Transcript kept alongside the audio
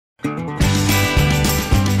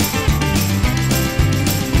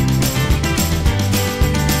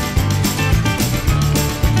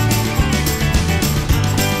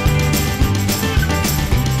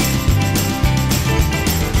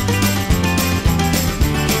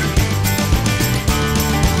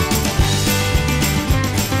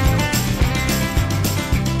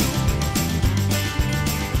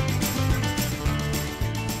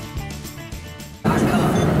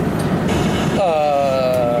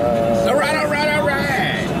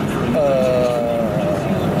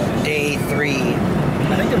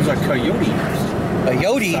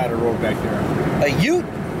side of the road back there. A ute?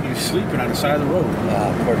 He's sleeping on the side of the road.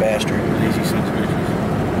 Ah, poor bastard. Lazy sons of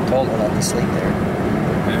bitches. Told him not to sleep there.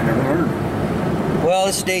 I never learned. Well,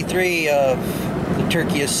 it's day 3 of the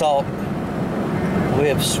turkey assault. We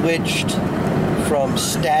have switched from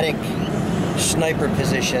static sniper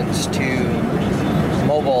positions to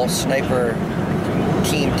mobile sniper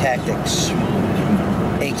team tactics,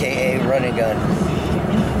 aka run and gun.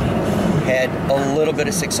 Had a little bit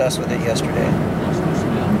of success with it yesterday.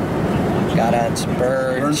 Got on some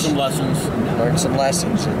birds. Learned some lessons. Learned some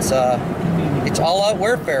lessons. It's all out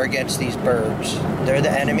warfare against these birds. They're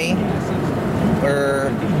the enemy. We're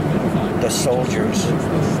the soldiers.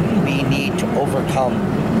 We need to overcome.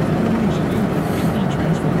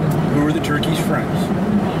 Who are the turkey's friends?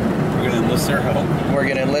 We're going to enlist their help. We're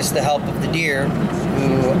going to enlist the help of the deer,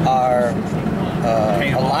 who are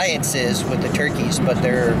alliances with the turkeys, but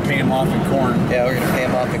they're pay them off in corn. Yeah, we're going to pay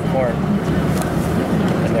them off in corn.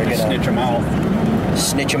 And they're going to snitch them out.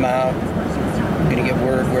 Snitch them out. Going to get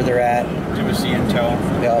word where they're at. Give us the intel.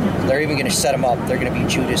 Yeah, they're even going to set them up. They're going to be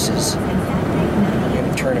Judases. We're going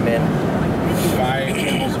to turn them in. 5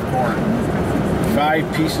 handles of corn.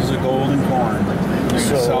 5 pieces of golden corn. They're going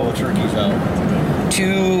to sell the turkeys out.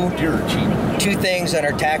 Deer are cheap. 2 things on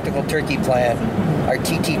our tactical turkey plan. Our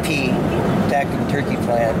TTP, tactical turkey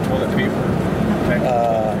plan. Toilet paper.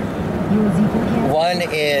 One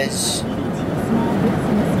is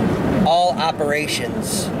all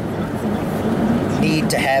operations need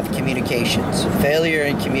to have communications. Failure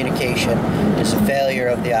in communication is a failure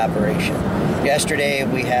of the operation. Yesterday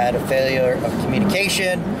we had a failure of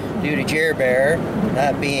communication due to Jer Bear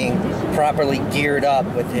not being properly geared up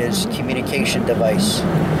with his communication device.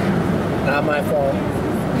 Not my fault.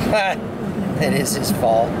 It is his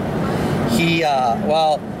fault.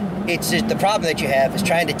 Well, it's just the problem that you have is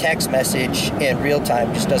trying to text message in real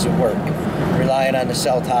time just doesn't work. Relying on the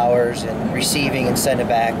cell towers and receiving and sending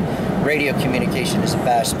back. Radio communication is the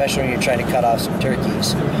best, especially when you're trying to cut off some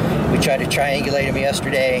turkeys. We tried to triangulate them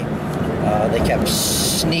yesterday. They kept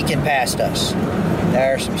sneaking past us.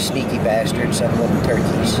 There are some sneaky bastards, some little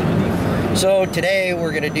turkeys. So today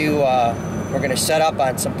we're going to do, we're going to set up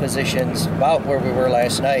on some positions about where we were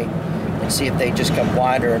last night and see if they just come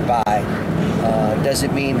wandering by.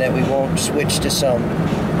 Doesn't mean that we won't switch to some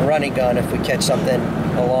running gun if we catch something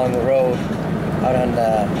along the road out on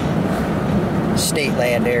the state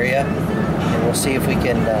land area. And we'll see if we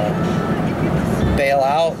can bail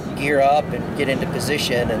out, gear up, and get into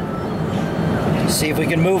position and see if we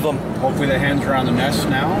can move them. Hopefully the hens are on the nest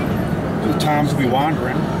now. The toms will be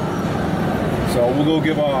wandering. So we'll go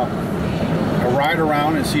give a ride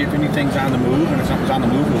around and see if anything's on the move. And if something's on the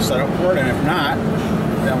move, we'll set up for it. And if not,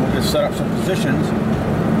 then we'll just set up some positions,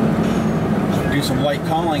 do some light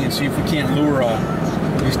calling, and see if we can't lure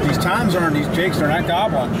these toms aren't, these jakes, they're not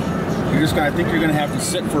gobbling. You're just gonna, I think you're gonna have to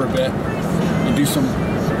sit for a bit and do some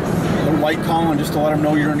little light calling just to let them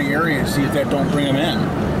know you're in the area and see if that don't bring them in.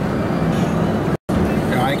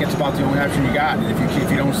 You know, I think it's about the only option you got. And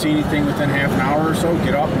if you don't see anything within half an hour or so,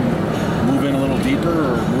 get up and move in a little deeper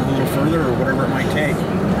or move a little further or whatever it might take.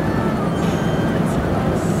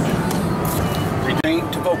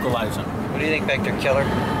 To vocalize them. What do you think, Vector Killer?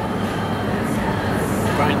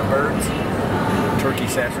 Find the birds. Turkey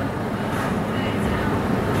session.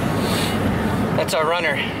 That's our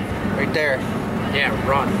runner, right there. Yeah,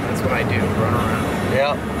 run. That's what I do. Run around.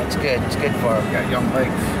 Yeah, that's good. It's good for him. Got young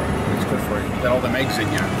legs. It's good for you. Got all them eggs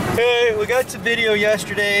in you. Hey, we got some video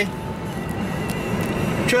yesterday.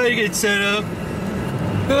 Trying to get set up.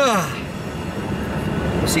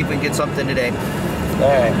 We'll see if we can get something today.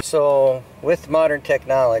 Alright, so with modern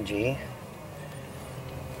technology,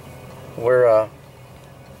 we're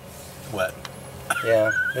wet.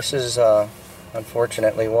 Yeah, this is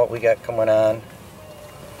unfortunately what we got coming on.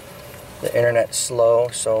 The internet's slow,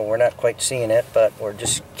 so we're not quite seeing it, but we're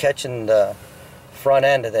just catching the front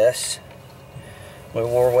end of this. We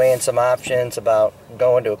were weighing some options about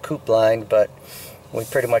going to a coop line, but we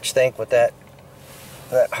pretty much think with that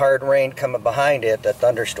hard rain coming behind it, that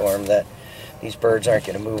thunderstorm, that these birds aren't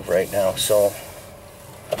going to move right now. So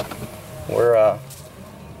we're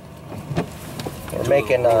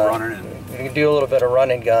making we can do a little bit of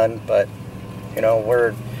run and gun, but you know,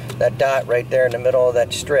 we're that dot right there in the middle of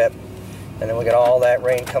that strip, and then we got all that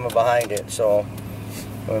rain coming behind it. So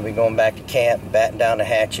we'll be going back to camp, batting down the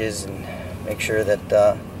hatches, and make sure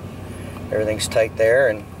that everything's tight there,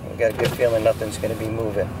 and we got a good feeling nothing's going to be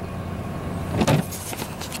moving.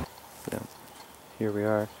 So here we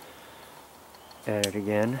are at it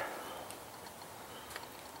again.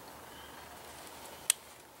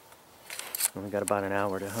 We got about an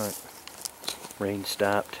hour to hunt. Rain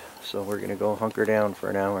stopped. So we're gonna go hunker down for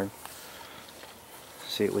an hour and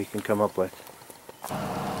see what we can come up with.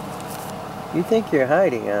 You think you're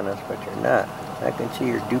hiding on us, but you're not. I can see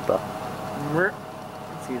your dupa. I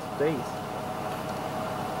can see his face.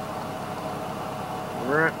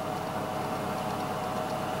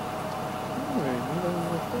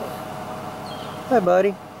 Hi,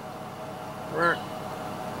 buddy.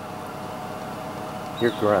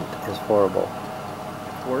 Your grunt is horrible.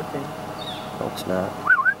 It's working. No, it's not.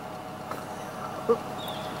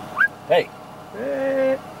 Hey.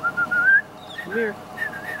 Hey. Come here.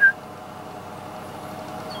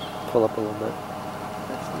 Pull up a little bit.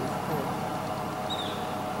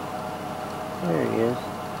 There he is.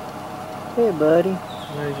 Hey, buddy.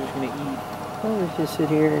 Now he's just gonna eat. Let's just sit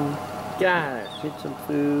here and Got it. get some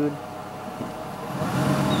food.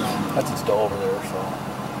 That's its dough over there, so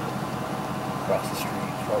across the street,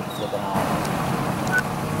 it's probably flipping out.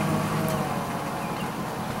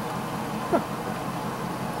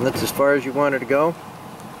 That's as far as you wanted to go?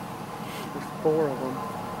 There's 4 of them.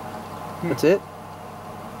 That's it?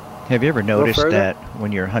 Have you ever noticed further? that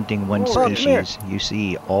when you're hunting one Oh, come here. species, you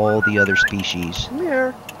see all the other species Come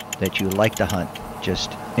here. that you like to hunt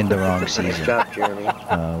just in the wrong Nice season? job, Jeremy.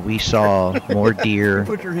 We saw more deer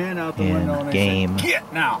Put your hand out the and window and they game say,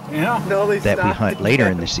 "Get now," you know? No, they that we stopped hunt later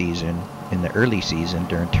in the season, in the early season,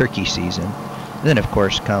 during turkey season. And then, of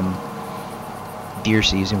course, come deer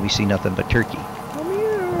season, we see nothing but turkey. Come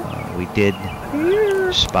here. We did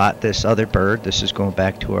Here. spot this other bird. This is going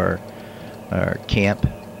back to our camp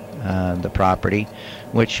on the property,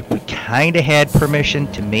 which we kind of had permission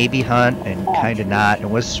to maybe hunt and kind of not. It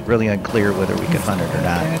was really unclear whether we could hunt it or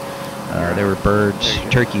not. There were birds,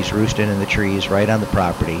 turkeys roosting in the trees right on the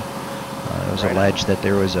property. It was alleged that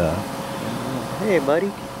there was a Hey,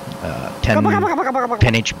 buddy.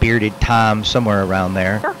 10-inch bearded tom somewhere around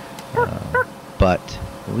there. But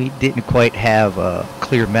we didn't quite have a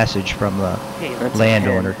clear message from the That's a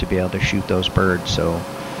landowner hen. to be able to shoot those birds. So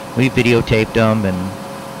we videotaped them and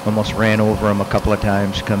almost ran over them a couple of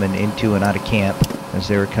times coming into and out of camp as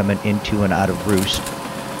they were coming into and out of roost.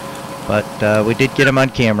 But we did get them on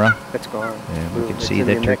camera, It's gone. and we can It's see in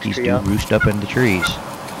the that next turkeys tree do up. roost up in the trees,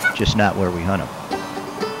 just not where we hunt them.